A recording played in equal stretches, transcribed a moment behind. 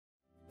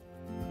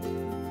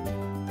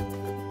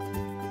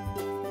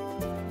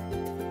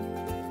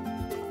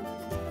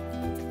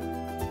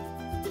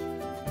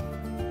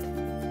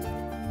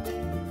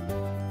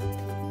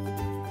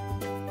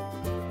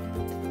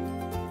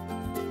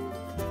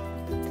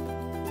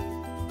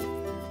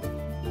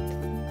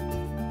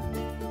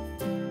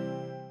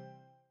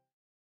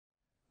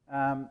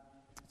Um,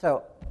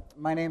 so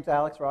my name's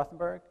Alex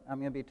Rothenberg. I'm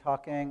going to be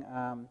talking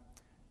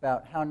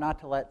about how not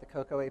to let the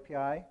Cocoa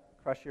API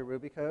crush your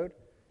Ruby code.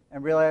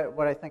 And really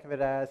what I think of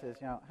it as is,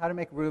 how to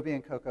make Ruby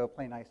and Cocoa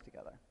play nice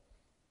together.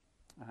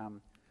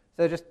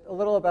 So just a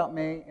little about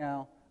me.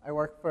 I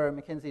work for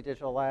McKinsey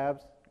Digital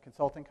Labs, a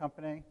consulting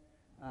company.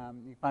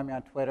 You can find me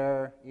on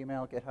Twitter,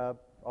 email, GitHub,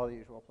 all the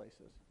usual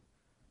places.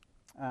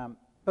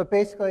 But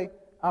basically,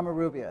 I'm a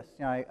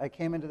Rubyist. I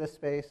came into this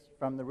space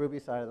from the Ruby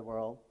side of the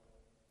world.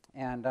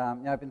 And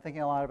I've been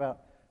thinking a lot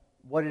about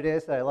what it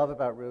is that I love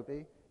about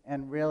Ruby.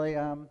 And really,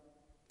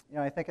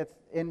 I think it's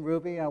in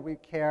Ruby, we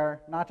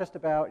care not just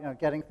about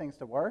getting things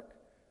to work,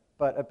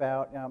 but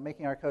about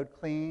making our code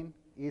clean,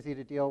 easy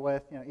to deal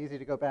with, easy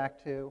to go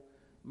back to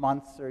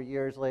months or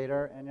years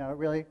later, and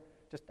really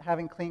just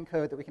having clean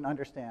code that we can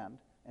understand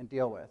and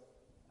deal with.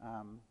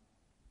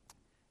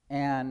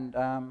 And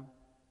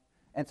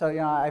so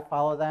I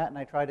follow that, and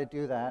I try to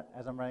do that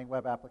as I'm writing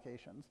web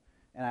applications.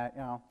 And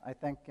I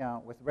think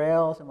with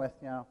Rails and with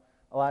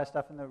a lot of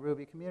stuff in the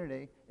Ruby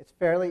community, it's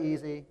fairly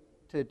easy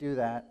to do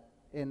that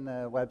in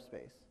the web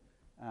space.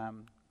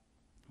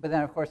 But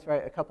then, of course,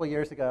 right, a couple of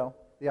years ago,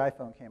 the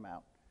iPhone came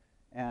out,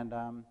 and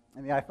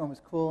the iPhone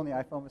was cool, and the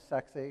iPhone was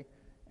sexy,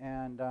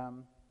 and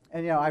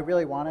I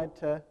really wanted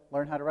to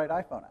learn how to write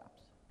iPhone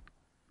apps.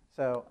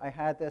 So I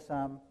had this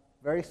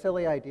very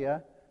silly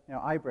idea,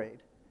 iBraid,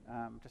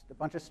 just a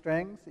bunch of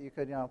strings that you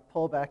could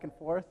pull back and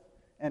forth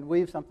and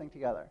weave something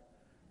together.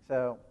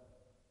 So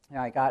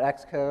I got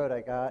Xcode, I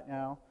got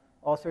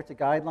all sorts of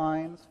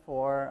guidelines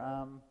for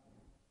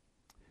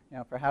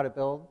how to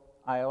build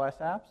iOS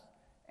apps,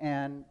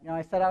 and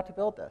I set out to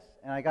build this,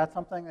 and I got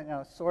something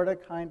that sort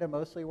of, kind of,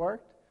 mostly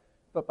worked,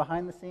 but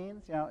behind the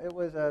scenes, it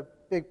was a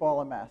big ball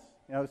of mess.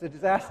 It was a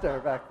disaster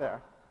back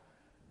there,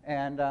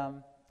 and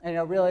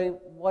really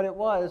what it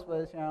was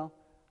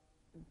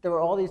there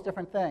were all these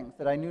different things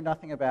that I knew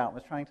nothing about. I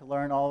was trying to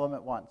learn all of them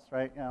at once,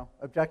 right?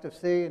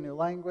 Objective-C, a new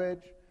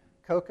language,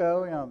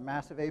 Cocoa,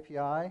 massive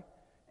API,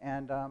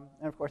 and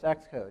of course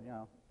Xcode,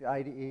 the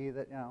IDE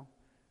that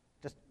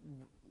just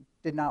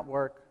did not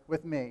work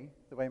with me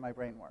the way my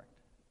brain worked.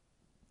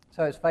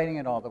 So I was fighting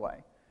it all the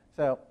way.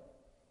 So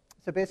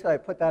basically I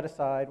put that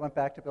aside, went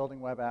back to building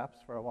web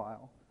apps for a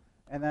while,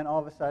 and then all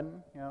of a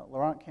sudden,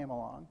 Laurent came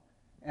along,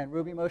 and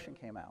Ruby Motion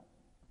came out,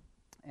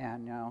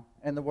 and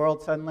in the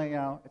world suddenly,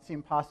 it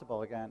seemed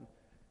possible again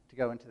to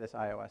go into this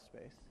iOS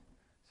space.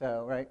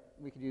 So right,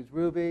 we could use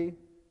Ruby,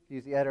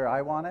 use the editor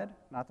I wanted,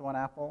 not the one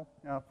Apple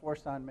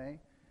forced on me.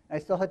 And I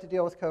still had to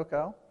deal with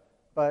Cocoa,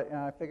 but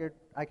I figured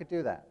I could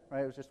do that.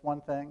 Right, it was just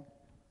one thing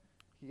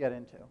you get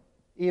into,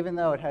 even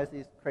though it has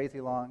these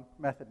crazy long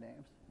method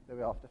names that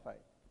we all have to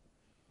fight.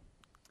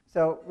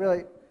 So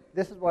really,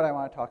 this is what I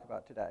want to talk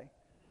about today.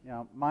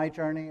 My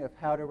journey of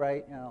how to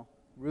write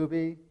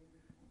Ruby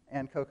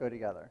and Cocoa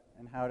together,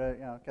 and how to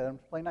get them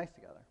to play nice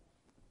together.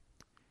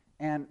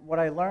 And what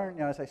I learned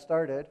as I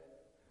started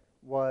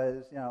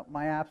was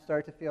my apps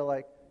started to feel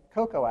like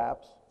Cocoa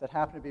apps that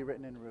happen to be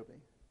written in Ruby,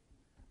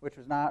 which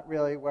was not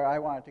really where I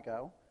wanted to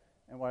go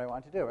and what I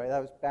wanted to do. Right, that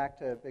was back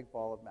to a big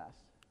ball of mess.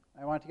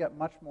 I wanted to get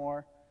much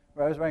more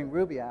where I was writing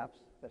Ruby apps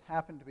that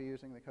happened to be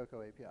using the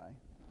Cocoa API.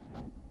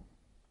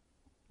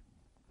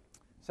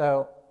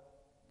 So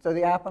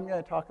the app I'm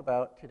going to talk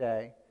about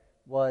today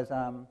was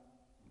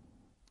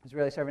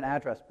really sort of an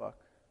address book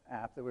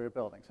app that we were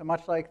building. So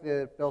much like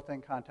the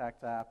built-in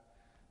contacts app,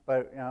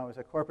 but it was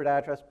a corporate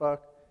address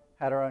book,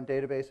 had our own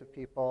database of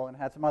people, and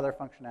had some other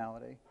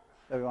functionality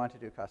that we wanted to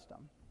do custom.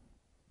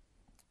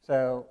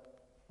 So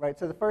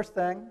the first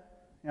thing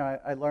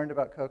I learned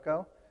about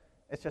Cocoa,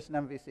 it's just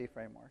an MVC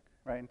framework,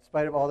 right? In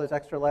spite of all those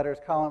extra letters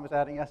Colin was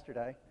adding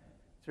yesterday,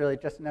 it's really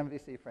just an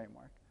MVC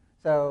framework.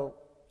 So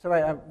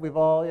right, we've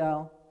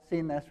all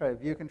seen this, right?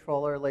 View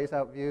controller lays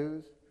out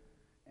views,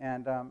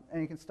 and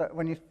you can start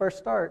when you first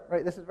start,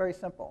 right? This is very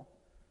simple.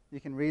 You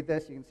can read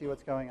this, you can see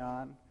what's going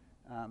on.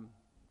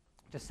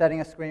 Just setting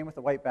a screen with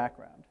a white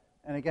background,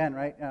 and again,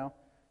 right?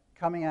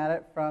 Coming at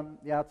it from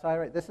the outside,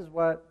 right? This is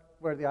where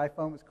the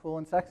iPhone was cool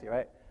and sexy,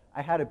 right?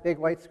 I had a big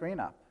white screen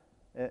up.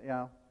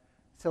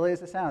 Silly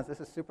as it sounds,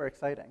 this is super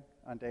exciting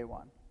on day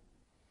one.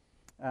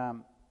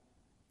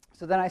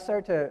 So then I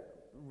started to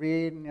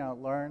read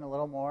and learn a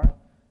little more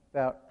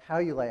about how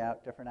you lay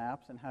out different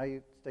apps and how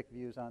you stick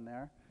views on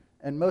there.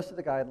 And most of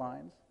the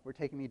guidelines were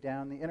taking me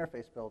down the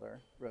interface builder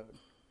road,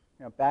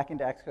 back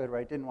into Xcode where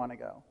I didn't want to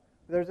go.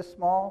 But there's a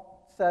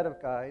small set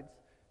of guides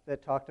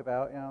that talked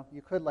about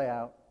you could lay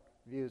out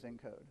views in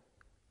code.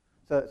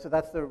 So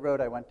that's the road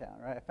I went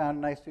down. Right, I found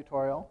a nice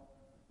tutorial.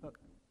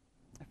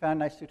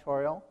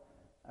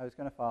 I was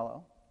going to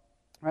follow.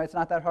 Right, it's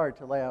not that hard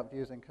to lay out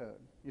views in code.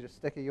 You just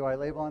stick a UI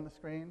label on the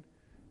screen,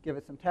 give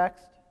it some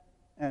text,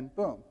 and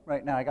boom,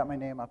 right now I got my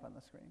name up on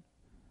the screen.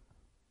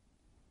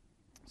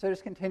 So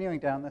just continuing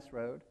down this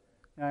road,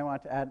 I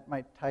want to add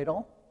my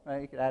title.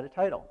 Right, you could add a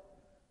title,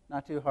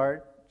 not too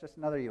hard, just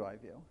another UI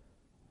view.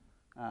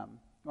 You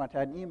want to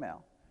add an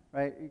email.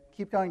 Right, you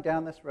keep going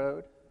down this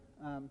road.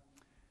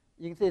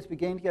 You can see it's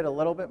beginning to get a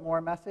little bit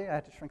more messy. I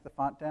had to shrink the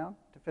font down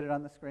to fit it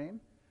on the screen.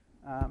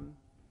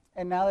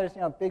 And now there's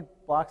big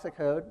blocks of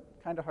code,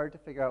 kind of hard to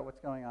figure out what's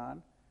going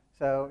on.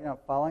 So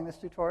following this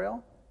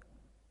tutorial,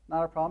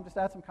 not a problem. Just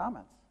add some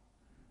comments,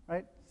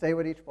 right? Say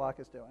what each block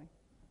is doing.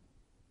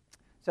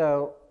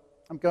 So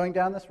I'm going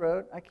down this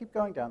road. I keep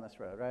going down this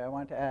road, right? I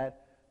want to add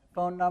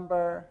phone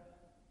number,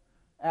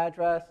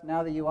 address.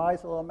 Now the UI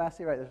is a little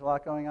messy, right? There's a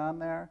lot going on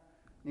there.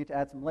 Need to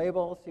add some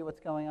labels, see what's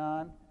going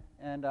on.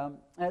 And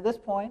at this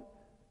point,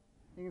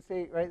 you can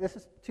see, right, this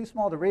is too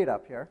small to read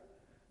up here.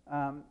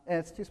 And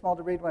it's too small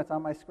to read when it's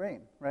on my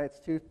screen, right? It's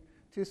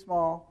too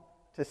small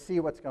to see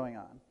what's going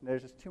on.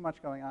 There's just too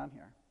much going on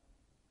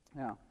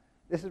here.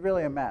 This is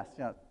really a mess.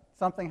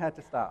 Something had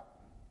to stop.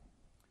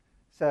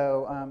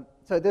 So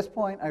at this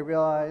point, I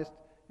realized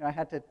I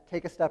had to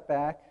take a step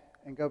back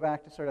and go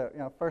back to sort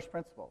of first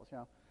principles.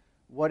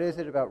 What is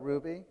it about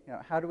Ruby?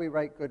 How do we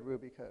write good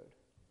Ruby code?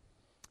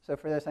 So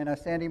for this, I know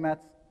Sandy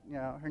Metz,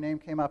 her name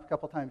came up a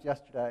couple times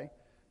yesterday,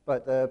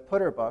 but the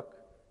Putter book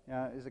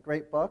is a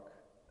great book.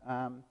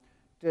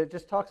 It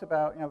just talks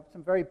about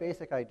some very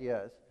basic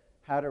ideas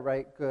how to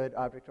write good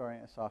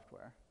object-oriented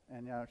software.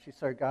 And she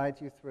sort of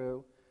guides you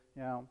through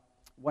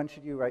when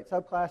should you write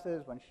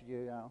subclasses, when should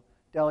you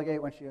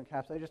delegate, when should you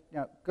encapsulate, just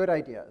good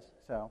ideas.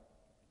 So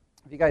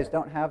if you guys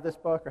don't have this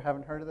book or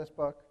haven't heard of this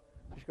book,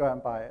 you should go out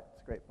and buy it.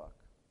 It's a great book.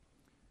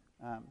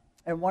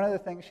 And one of the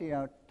things she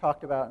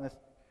talked about, and this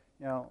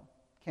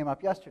came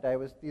up yesterday,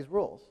 was these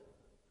rules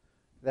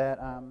that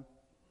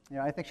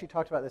I think she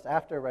talked about this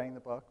after writing the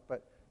book,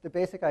 but the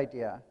basic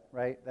idea,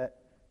 right, that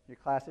your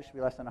classes should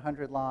be less than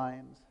 100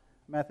 lines,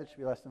 methods should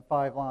be less than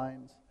 5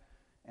 lines,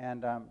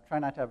 and try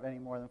not to have any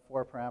more than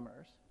 4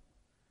 parameters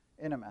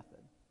in a method.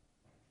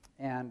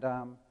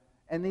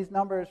 And these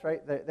numbers,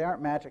 right, they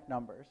aren't magic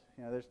numbers.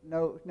 There's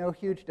no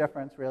huge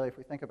difference, really, if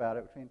we think about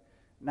it, between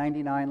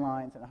 99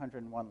 lines and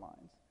 101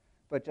 lines.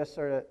 But just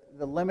sort of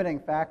the limiting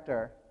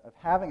factor of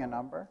having a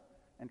number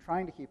and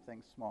trying to keep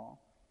things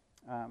small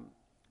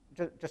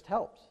just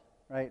helps,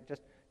 right?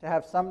 Just to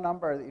have some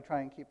number that you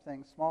try and keep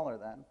things smaller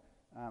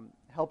than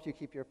helps you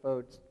keep your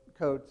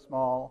code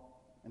small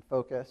and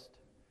focused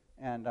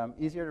and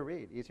easier to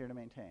read, easier to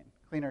maintain,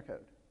 cleaner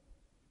code.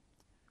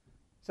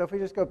 So if we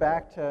just go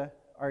back to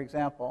our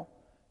example,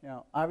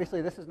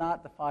 obviously this is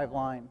not the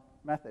 5-line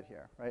method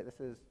here, right? This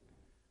is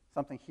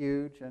something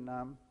huge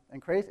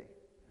and crazy.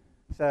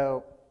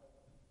 So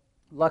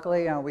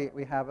luckily,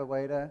 we have a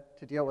way to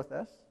deal with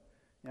this.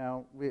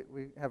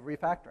 We have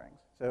refactoring.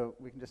 So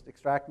we can just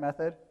extract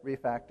method,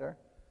 refactor,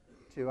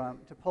 to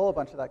pull a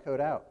bunch of that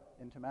code out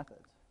into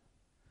methods.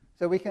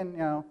 So we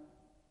can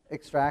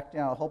extract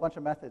a whole bunch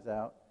of methods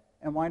out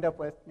and wind up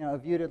with a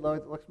viewed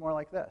load that looks more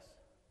like this.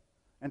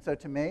 And so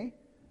to me,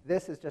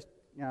 this is just,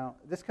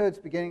 this code's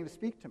beginning to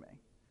speak to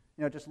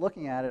me. Just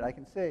looking at it, I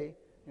can see,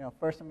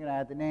 first I'm going to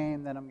add the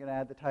name, then I'm going to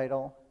add the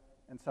title,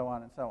 and so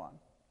on and so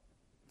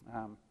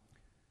on.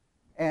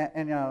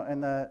 And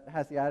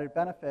has the added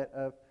benefit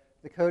of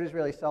the code is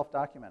really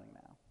self-documenting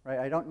now, right?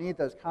 I don't need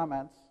those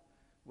comments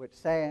which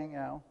saying,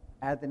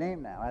 add the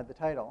name now, add the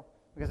title,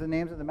 because the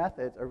names of the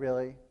methods are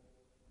really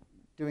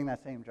doing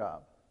that same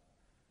job.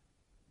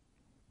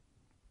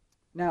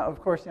 Now,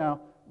 of course,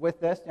 with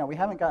this, we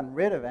haven't gotten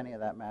rid of any of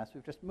that mess.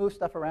 We've just moved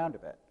stuff around a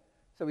bit.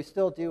 So we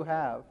still do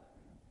have,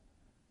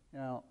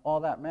 all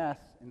that mess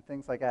in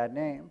things like add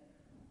name,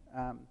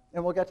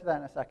 and we'll get to that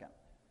in a second.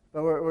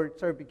 But we're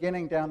sort of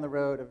beginning down the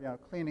road of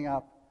cleaning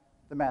up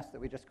the mess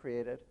that we just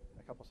created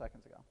a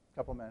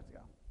couple minutes ago.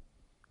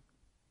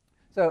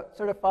 So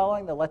sort of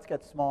following the let's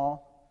get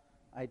small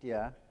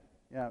idea,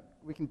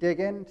 we can dig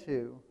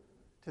into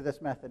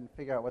this method and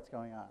figure out what's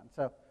going on.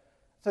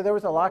 So there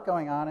was a lot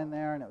going on in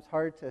there, and it was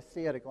hard to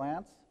see at a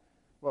glance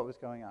what was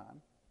going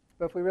on.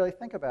 But if we really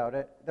think about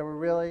it, there were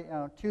really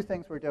 2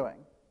 things we're doing.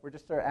 We're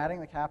just sort of adding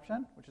the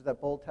caption, which is that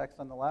bold text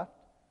on the left,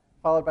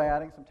 followed by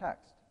adding some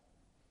text.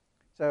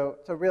 So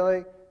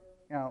really,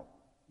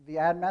 the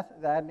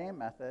add name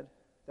method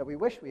that we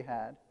wish we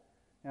had,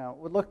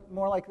 would look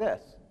more like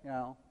this.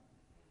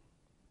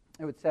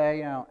 It would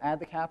say, add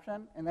the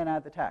caption and then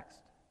add the text.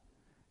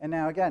 And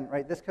now again,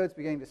 right, this code's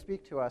beginning to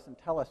speak to us and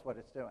tell us what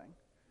it's doing.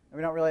 And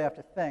we don't really have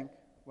to think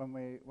when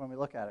we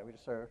look at it. We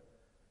just sort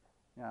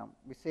of,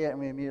 we see it and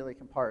we immediately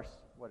can parse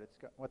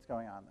what's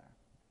going on there.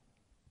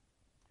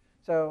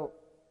 So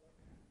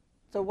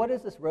what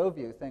is this row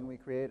view thing we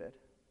created?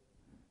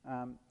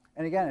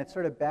 And again, it's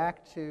sort of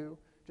back to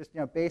just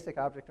basic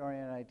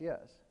object-oriented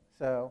ideas.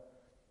 So,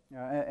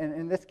 and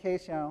in this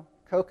case,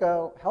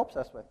 Cocoa helps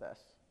us with this,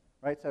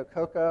 right? So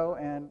Cocoa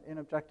and in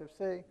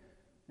Objective-C,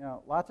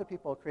 lots of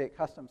people create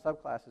custom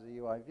subclasses of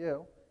UI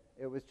view.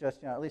 It was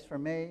just, at least for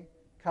me,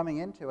 coming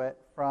into it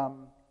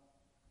from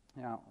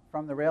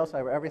the Rails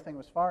side where everything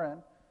was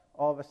foreign,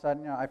 all of a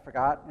sudden, I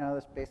forgot,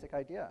 this basic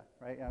idea,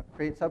 right?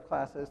 Create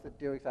subclasses that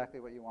do exactly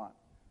what you want.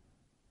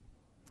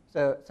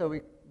 So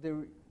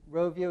the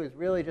row view is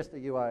really just a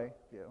UI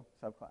view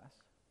subclass.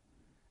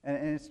 And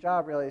its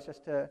job really is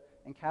just to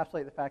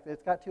encapsulate the fact that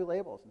it's got 2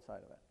 labels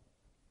inside of it.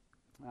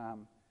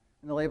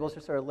 And the labels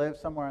just sort of live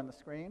somewhere on the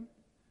screen,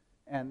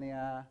 and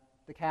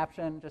the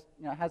caption just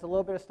has a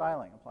little bit of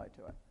styling applied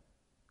to it.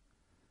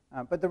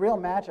 But the real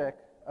magic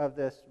of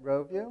this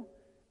row view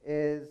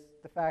is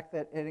the fact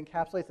that it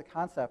encapsulates the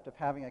concept of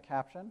having a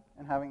caption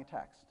and having a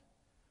text.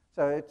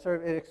 So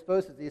it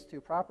exposes these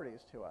two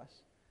properties to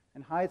us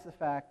and hides the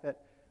fact that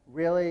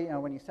really,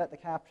 when you set the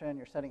caption,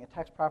 you're setting a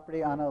text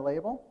property on a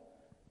label.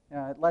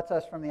 It lets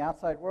us from the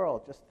outside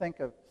world just think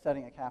of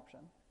setting a caption,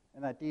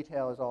 and that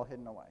detail is all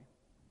hidden away.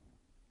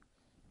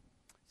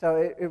 So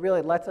it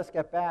really lets us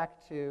get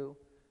back to,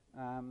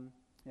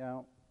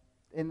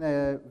 in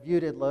the view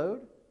did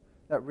load,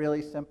 that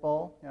really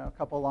simple,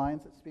 couple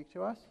lines that speak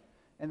to us.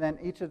 And then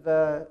each of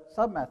the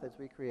sub-methods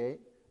we create,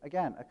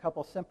 again, a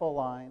couple simple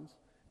lines.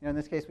 In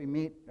this case, we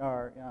meet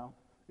our,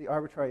 the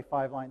arbitrary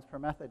 5 lines per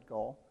method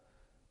goal.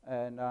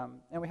 And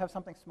we have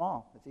something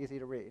small that's easy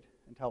to read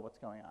and tell what's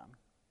going on.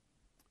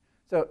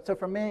 So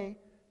for me,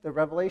 the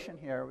revelation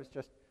here was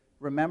just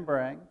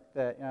remembering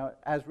that,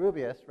 as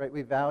Rubyists, right,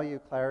 we value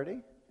clarity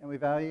and we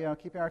value,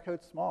 keeping our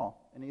code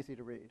small and easy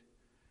to read.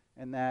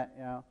 And that,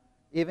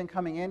 even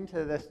coming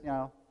into this,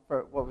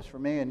 for what was for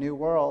me a new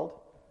world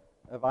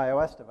of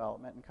iOS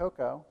development in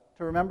Cocoa,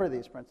 to remember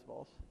these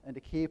principles and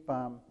to keep,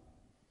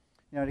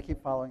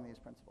 following these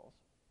principles.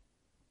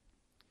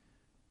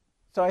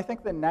 So I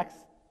think the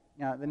next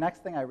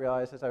thing I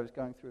realized as I was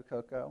going through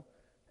Cocoa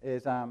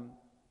is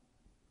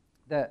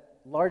that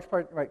large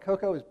part, right,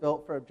 Cocoa was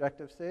built for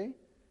Objective-C,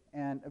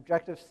 and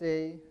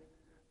Objective-C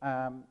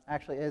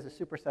actually is a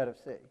superset of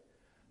C.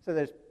 So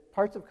there's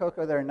parts of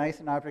Cocoa that are nice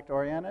and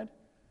object-oriented,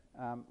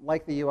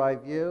 like the UI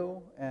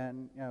view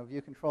and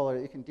view controller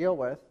that you can deal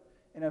with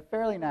in a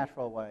fairly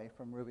natural way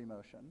from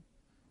RubyMotion.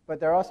 But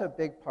there are also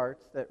big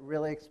parts that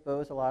really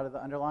expose a lot of the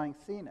underlying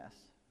C-ness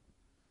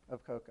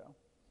of Cocoa.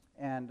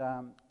 And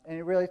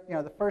it really,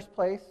 the first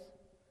place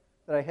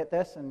that I hit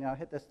this, and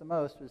hit this the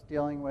most, was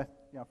dealing with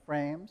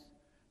frames,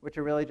 which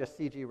are really just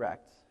CG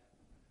rects,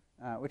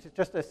 which is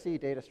just a C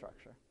data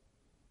structure.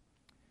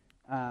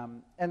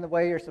 And the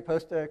way you're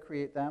supposed to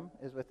create them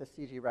is with the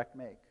CG rect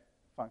make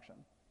function.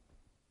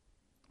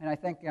 And I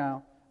think,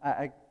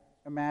 I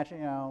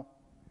imagine,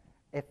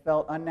 it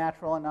felt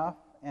unnatural enough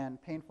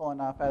and painful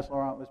enough as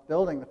Laurent was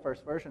building the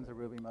first versions of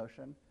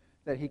RubyMotion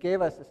that he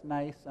gave us this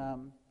nice,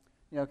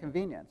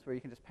 convenience where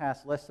you can just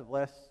pass lists of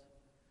lists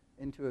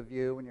into a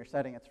view when you're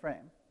setting its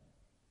frame.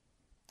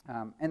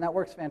 And that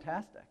works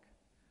fantastic.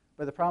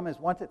 But the problem is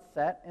once it's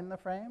set in the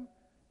frame,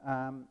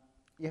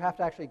 you have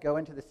to actually go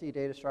into the C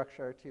data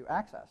structure to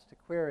access, to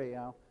query,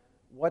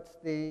 what's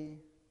the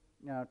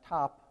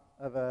top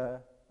of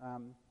the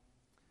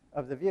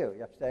view.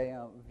 You have to say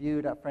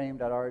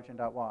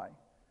view.frame.origin.y.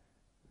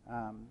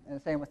 And the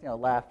same with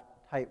left,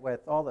 height,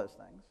 width, all those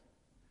things.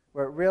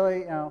 Where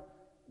really,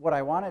 what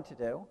I wanted to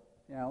do,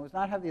 was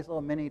not have these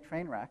little mini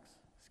train wrecks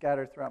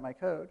scattered throughout my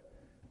code,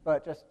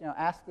 but just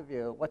ask the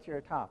view, what's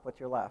your top, what's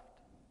your left?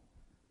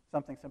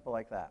 Something simple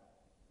like that.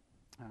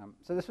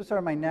 So this was sort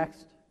of my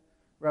next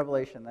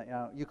revelation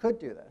that you could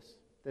do this.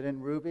 That in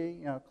Ruby,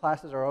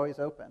 classes are always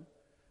open,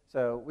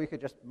 so we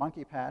could just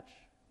monkey patch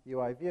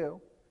UI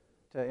view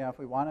to if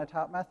we want a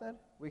top method,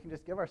 we can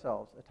just give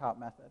ourselves a top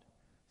method,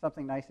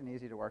 something nice and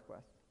easy to work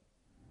with.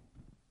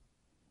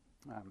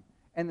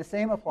 And the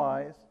same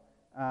applies.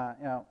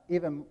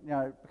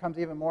 It becomes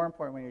even more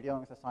important when you're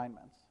dealing with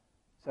assignments.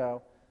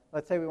 So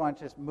let's say we want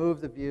to just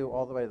move the view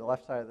all the way to the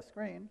left side of the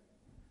screen.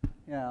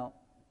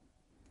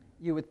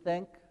 You would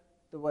think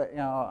the way,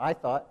 I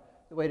thought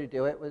the way to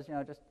do it was,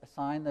 just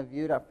assign the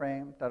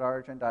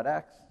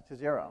view.frame.origin.x to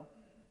 0.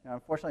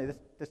 Unfortunately,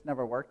 this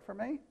never worked for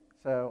me,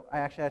 so I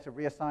actually had to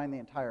reassign the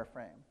entire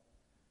frame.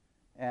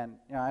 And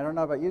I don't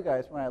know about you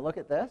guys, when I look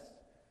at this,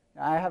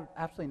 I have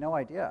absolutely no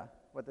idea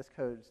what this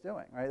code is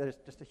doing, right? There's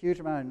just a huge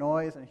amount of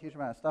noise and a huge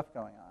amount of stuff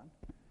going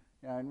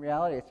on. In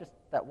reality, it's just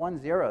that 1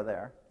 0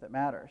 there that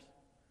matters.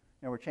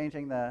 We're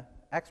changing the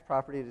x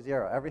property to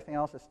 0. Everything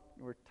else is,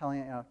 we're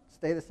telling it,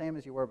 stay the same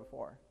as you were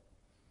before.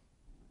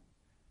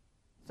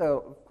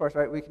 So, of course,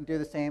 right, we can do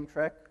the same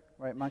trick,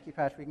 right? Monkey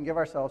patch, we can give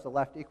ourselves a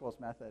left equals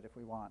method if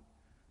we want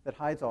that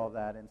hides all of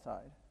that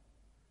inside.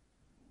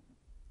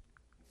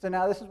 So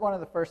now this is one of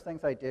the first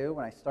things I do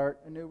when I start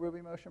a new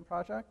RubyMotion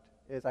project,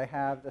 is I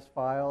have this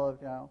file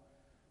of,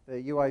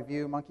 the UI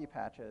view monkey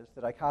patches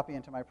that I copy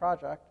into my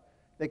project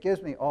that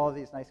gives me all of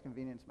these nice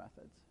convenience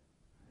methods.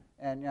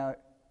 And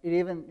it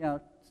even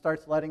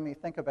starts letting me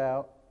think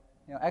about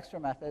extra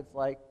methods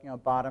like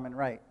bottom and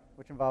right,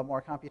 which involve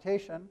more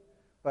computation,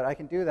 but I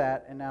can do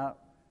that, and now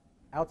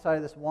outside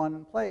of this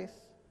one place,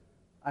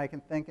 I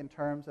can think in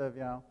terms of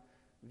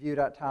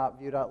view.top,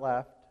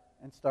 view.left,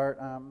 and start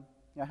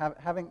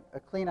having a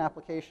clean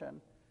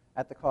application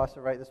at the cost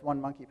of this one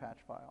monkey patch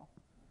file.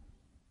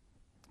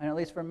 And at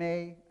least for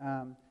me,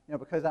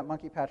 because that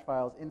monkey patch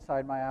file is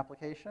inside my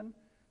application,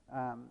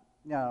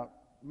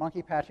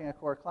 monkey patching a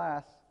core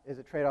class is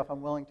a trade-off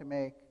I'm willing to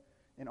make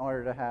in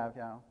order to have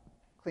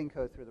clean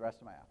code through the rest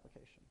of my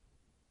application.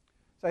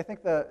 So I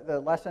think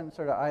the lesson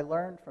sort of I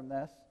learned from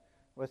this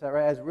was that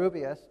as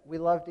Rubyists, we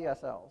love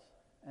DSLs,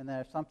 and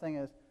that if something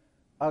is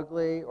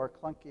ugly or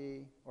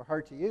clunky or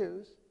hard to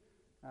use,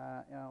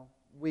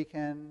 we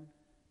can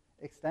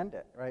extend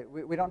it, right?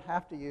 We don't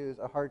have to use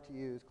a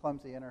hard-to-use,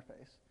 clumsy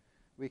interface.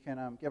 We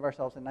can give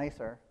ourselves a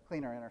nicer,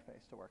 cleaner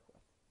interface to work with.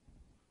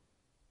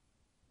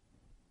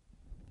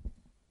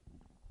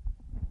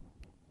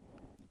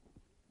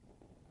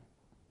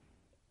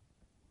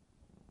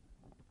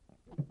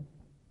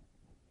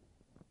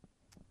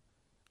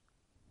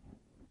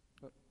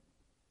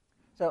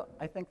 So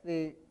I think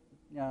the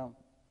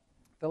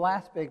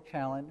last big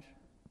challenge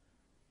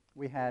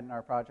we had in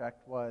our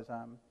project was,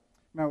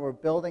 remember, we're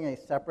building a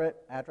separate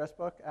address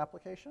book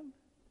application,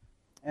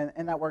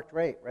 and that worked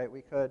great, right?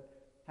 We could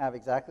have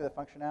exactly the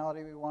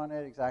functionality we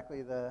wanted,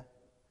 exactly the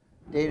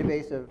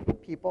database of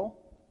people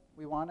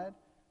we wanted,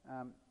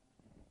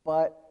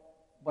 but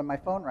when my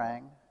phone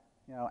rang,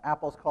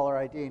 Apple's caller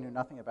ID knew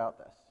nothing about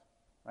this,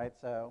 right?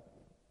 So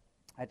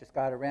I just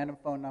got a random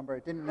phone number,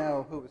 didn't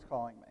know who was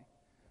calling me.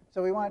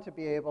 So we wanted to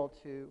be able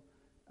to,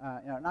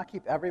 not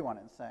keep everyone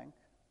in sync,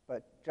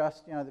 but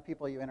just the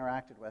people you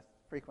interacted with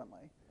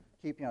frequently.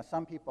 Keep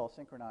some people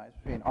synchronized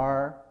between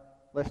our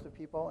list of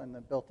people and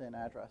the built-in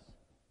address,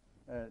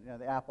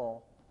 the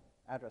Apple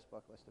address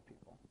book list of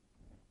people.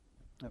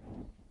 Yep.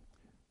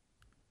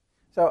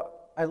 So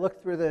I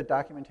looked through the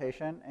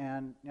documentation,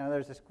 and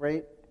there's this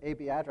great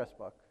AB address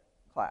book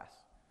class,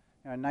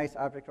 a nice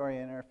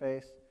object-oriented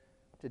interface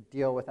to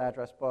deal with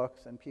address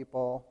books and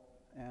people,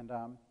 and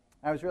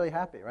I was really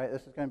happy, right?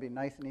 This is going to be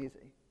nice and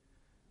easy.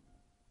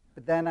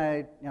 But then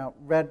I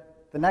read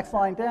the next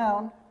line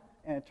down,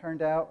 and it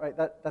turned out, right,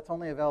 that's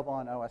only available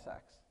on OS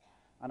X.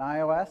 On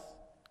iOS,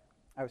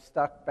 I was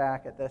stuck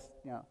back at this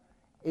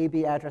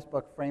AB address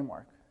book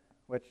framework,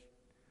 which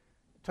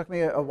took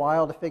me a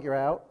while to figure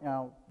out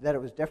that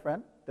it was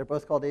different. They're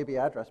both called AB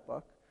address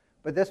book.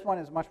 But this one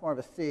is much more of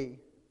a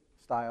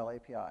C-style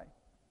API.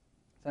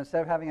 So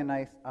instead of having a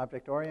nice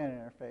object-oriented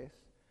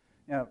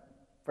interface,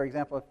 for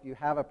example, if you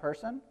have a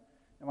person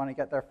and want to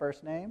get their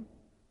first name,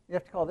 you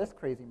have to call this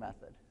crazy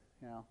method.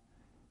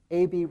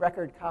 AB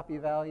record copy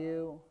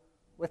value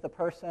with a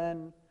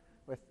person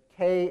with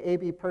K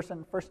AB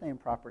person first name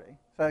property.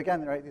 So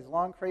again, right, these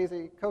long,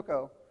 crazy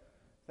Cocoa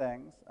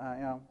things,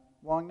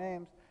 long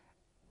names.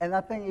 And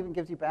that thing even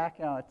gives you back,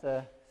 it's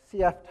a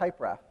CF type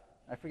ref.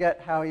 I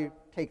forget how you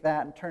take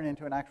that and turn it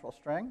into an actual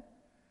string.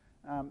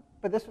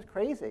 But this was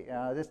crazy.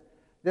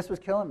 This was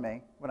killing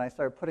me when I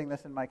started putting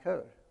this in my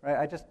code.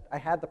 Right? I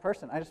had the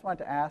person. I just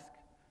wanted to ask,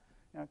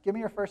 give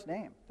me your first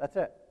name. That's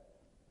it.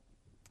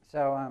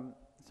 So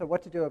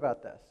what to do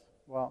about this?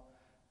 Well,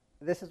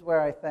 this is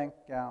where I think,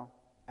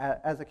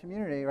 as a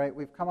community, right,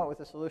 we've come up with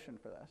a solution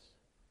for this.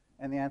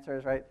 And the answer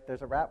is, right,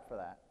 there's a wrap for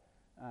that.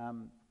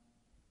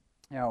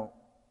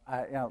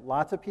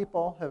 Lots of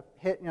people have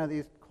hit,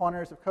 these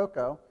corners of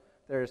Cocoa.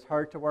 There's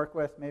hard to work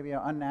with, maybe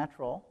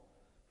unnatural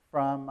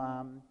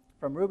from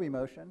Ruby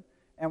motion,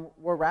 and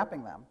we're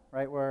wrapping them,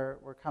 right?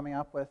 We're coming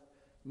up with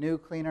new,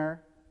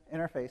 cleaner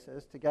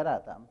interfaces to get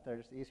at them. They're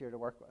just easier to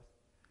work with.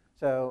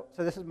 So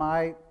this is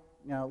my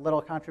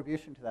little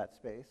contribution to that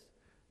space,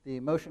 the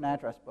motion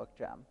address book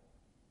gem.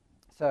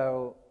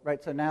 So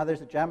now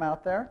there's a gem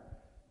out there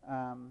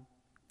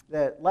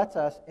that lets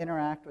us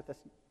interact with this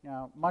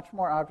much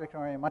more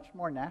object-oriented, much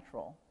more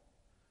natural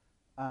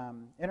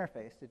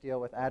interface to deal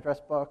with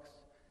address books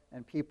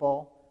and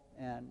people.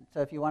 And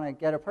so if you want to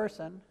get a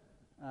person,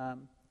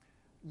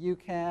 you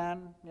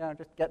can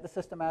just get the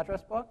system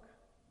address book,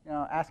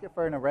 ask it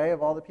for an array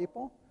of all the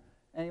people,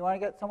 and you want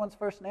to get someone's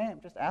first name,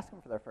 just ask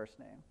them for their first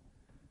name.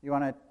 You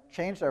want to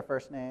change their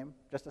first name,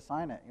 just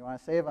assign it. You want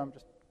to save them,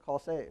 just call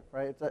save,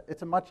 right?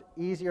 It's a much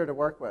easier to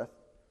work with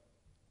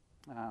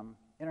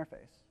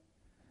interface.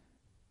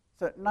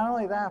 So not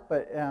only that,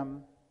 but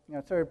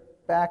sort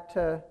of back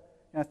to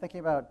thinking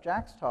about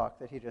Jack's talk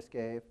that he just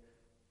gave.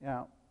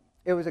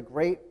 It was a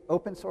great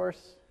open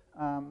source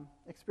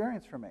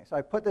experience for me. So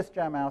I put this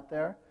gem out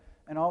there,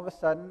 and all of a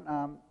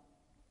sudden,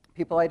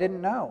 people I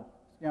didn't know,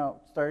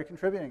 started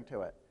contributing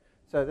to it.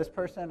 So this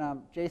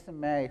person, Jason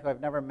May, who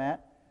I've never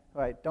met, who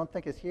I don't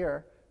think is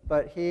here,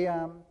 but he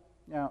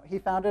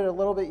found it a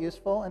little bit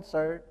useful and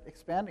started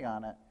expanding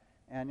on it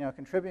and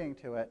contributing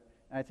to it.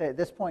 And I'd say at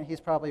this point, he's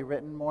probably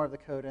written more of the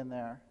code in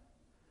there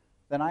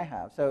than I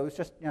have. So it was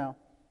just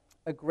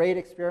a great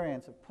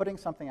experience of putting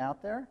something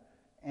out there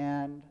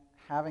and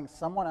having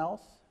someone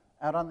else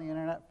out on the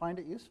internet find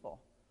it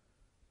useful.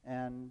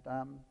 And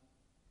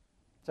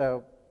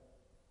so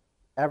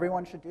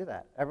everyone should do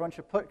that. Everyone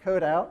should put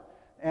code out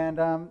and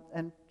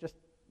just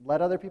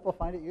let other people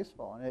find it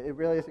useful. And it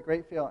really is a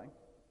great feeling.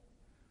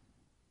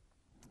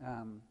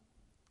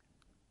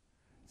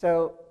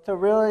 So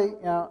really,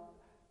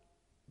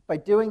 by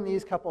doing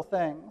these couple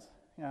things,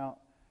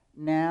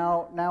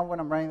 now when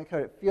I'm writing the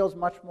code, it feels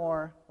much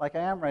more like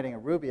I am writing a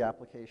Ruby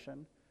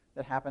application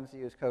that happens to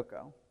use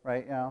Cocoa,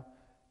 right?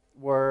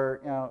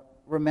 We're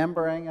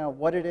remembering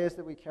what it is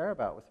that we care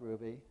about with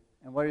Ruby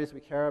and what it is we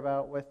care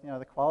about with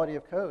the quality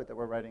of code that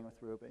we're writing with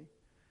Ruby,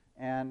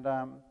 and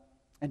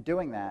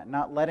doing that,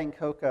 not letting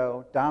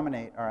Cocoa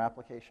dominate our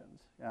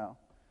applications.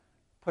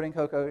 Putting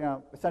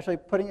Cocoa, essentially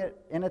putting it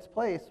in its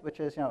place, which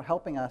is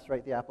helping us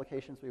write the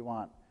applications we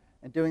want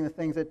and doing the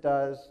things it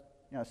does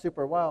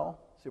super well,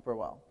 super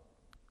well.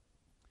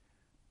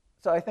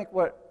 So I think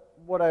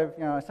what I've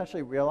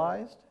essentially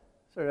realized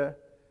sort of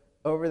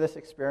over this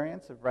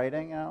experience of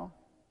writing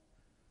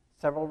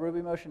several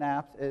RubyMotion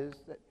apps is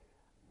that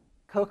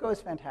Cocoa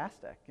is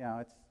fantastic.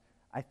 It's,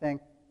 I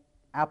think,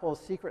 Apple's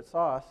secret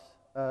sauce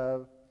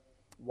of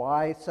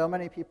why so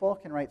many people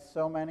can write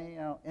so many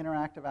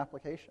interactive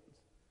applications.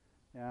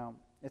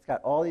 It's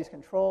got all these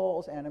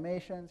controls,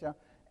 animations.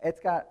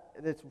 It's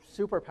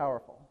super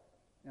powerful.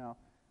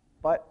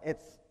 But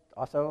it's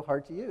also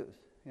hard to use.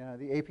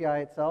 The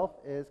API itself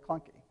is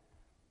clunky.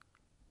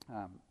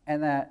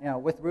 And that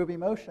with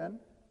RubyMotion,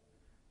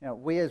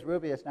 we as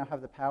Rubyists now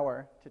have the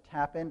power to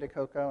tap into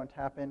Cocoa and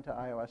tap into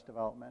iOS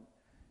development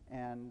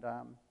and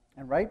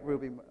write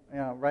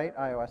write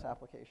iOS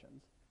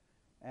applications,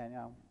 and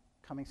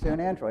coming soon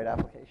Android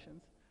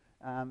applications.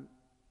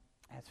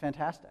 It's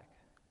fantastic,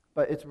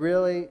 but it's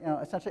really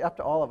essentially up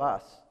to all of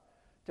us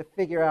to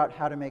figure out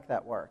how to make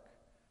that work.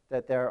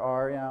 That there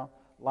are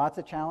lots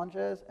of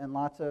challenges and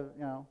lots of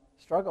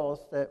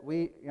struggles that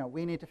we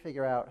need to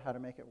figure out how to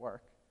make it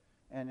work.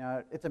 And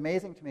it's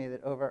amazing to me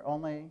that over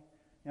only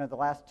the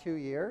last 2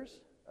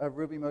 years of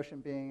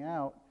RubyMotion being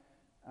out,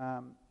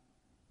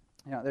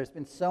 there's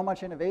been so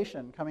much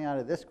innovation coming out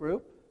of this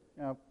group,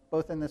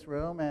 both in this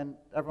room and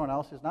everyone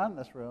else who's not in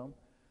this room,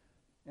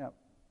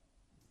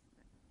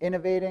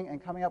 innovating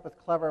and coming up with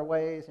clever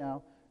ways,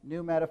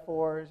 new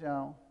metaphors,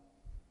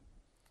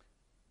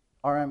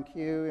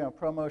 RMQ,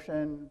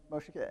 ProMotion,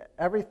 motion,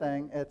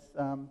 everything.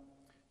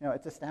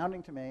 It's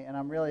astounding to me, and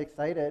I'm really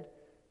excited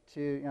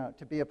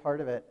to be a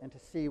part of it and to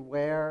see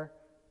where,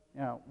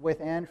 with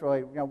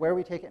Android, where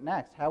we take it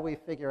next, how we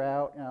figure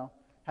out,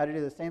 how to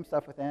do the same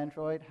stuff with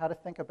Android, how to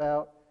think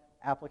about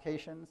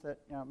applications that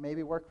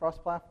maybe work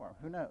cross-platform.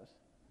 Who knows?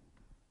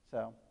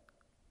 So,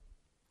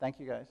 thank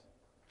you guys.